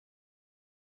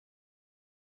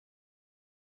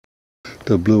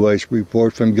The Blue Ice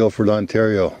Report from Guilford,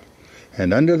 Ontario,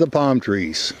 and under the palm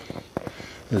trees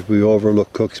as we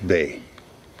overlook Cook's Bay.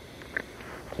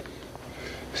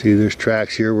 See, there's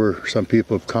tracks here where some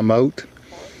people have come out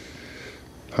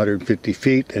 150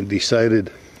 feet and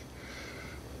decided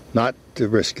not to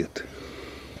risk it.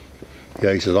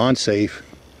 The ice is unsafe,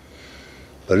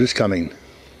 but it's coming.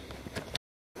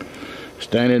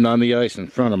 Standing on the ice in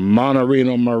front of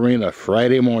Monorino Marina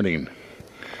Friday morning,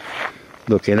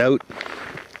 looking out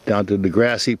down to the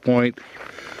grassy point,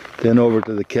 then over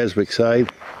to the Keswick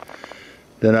side,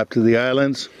 then up to the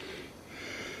islands.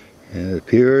 And it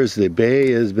appears the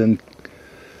bay has been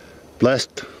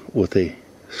blessed with a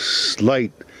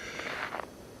slight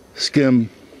skim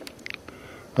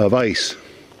of ice,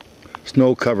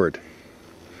 snow covered.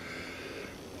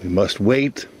 We must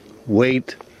wait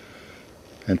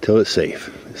until it's safe.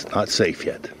 It's not safe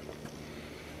yet.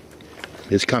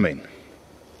 It's coming.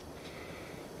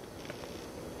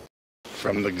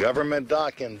 From the government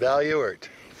dock in Ballyurt,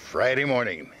 Friday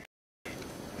morning,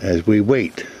 as we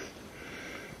wait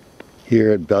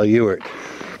here at Ballyurt,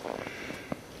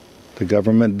 the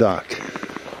government dock,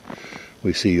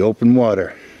 we see open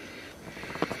water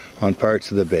on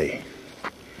parts of the bay.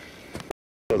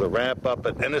 So the ramp up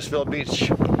at Innisfil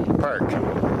Beach Park.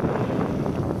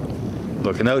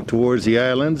 Looking out towards the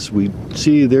islands, we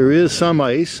see there is some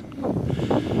ice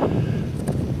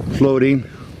floating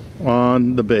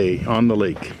on the bay, on the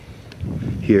lake,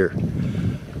 here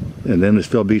in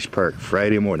Innisfil Beach Park,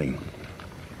 Friday morning.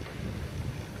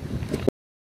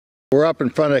 We're up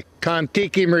in front of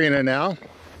Kontiki Marina now.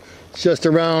 It's just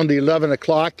around 11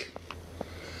 o'clock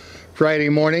Friday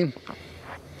morning.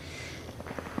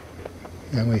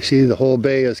 And we see the whole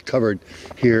bay is covered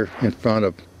here in front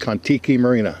of Kontiki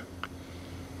Marina.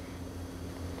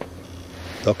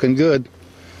 Looking good.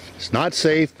 It's not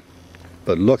safe,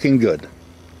 but looking good.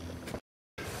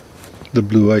 The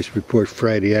Blue Ice Report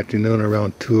Friday afternoon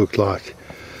around 2 o'clock.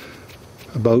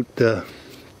 About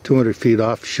 200 feet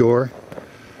offshore,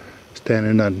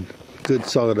 standing on good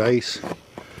solid ice.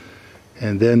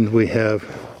 And then we have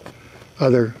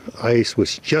other ice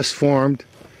which just formed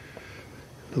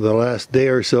the last day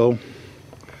or so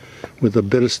with a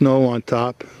bit of snow on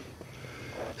top.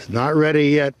 It's not ready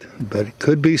yet, but it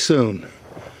could be soon.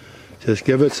 Just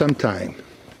give it some time.